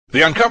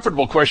The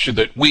uncomfortable question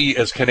that we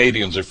as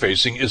Canadians are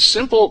facing is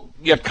simple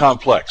yet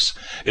complex.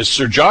 Is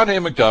Sir John A.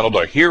 Macdonald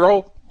a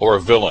hero or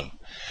a villain?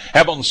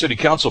 Hamilton City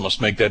Council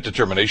must make that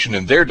determination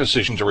in their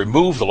decision to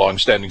remove the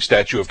long-standing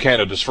statue of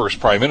Canada's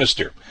first Prime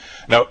Minister.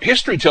 Now,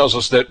 history tells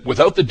us that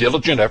without the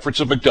diligent efforts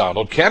of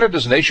Macdonald,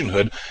 Canada's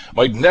nationhood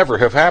might never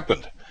have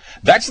happened.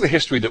 That's the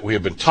history that we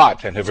have been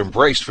taught and have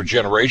embraced for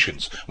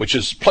generations, which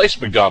has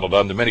placed Macdonald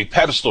on the many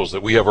pedestals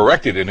that we have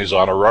erected in his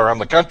honor around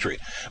the country.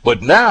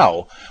 But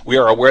now, we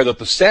are aware that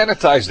the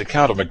sanitized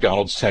account of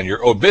Macdonald's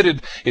tenure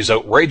omitted his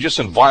outrageous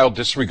and vile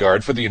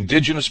disregard for the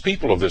indigenous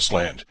people of this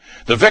land.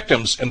 The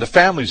victims and the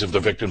families of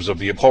the victims of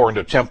the abhorrent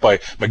attempt by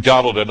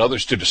Macdonald and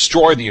others to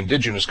destroy the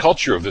indigenous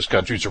culture of this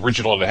country's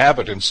original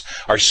inhabitants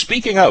are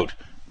speaking out,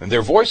 and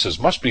their voices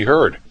must be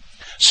heard.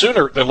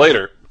 Sooner than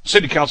later,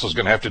 City Council is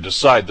going to have to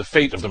decide the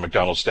fate of the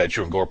Macdonald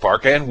statue in Gore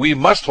Park, and we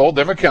must hold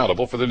them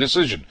accountable for the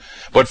decision.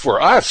 But for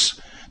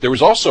us, there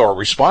is also a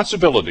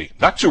responsibility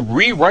not to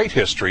rewrite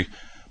history,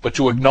 but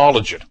to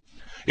acknowledge it.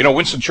 You know,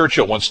 Winston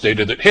Churchill once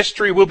stated that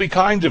history will be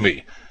kind to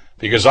me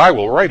because I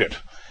will write it.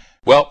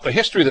 Well, the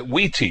history that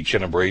we teach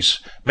and embrace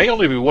may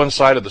only be one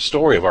side of the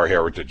story of our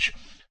heritage.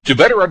 To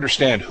better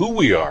understand who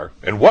we are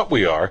and what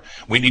we are,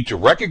 we need to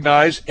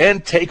recognize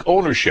and take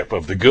ownership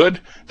of the good,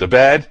 the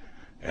bad,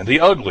 and the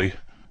ugly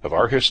of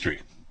our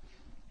history.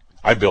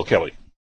 I'm Bill Kelly.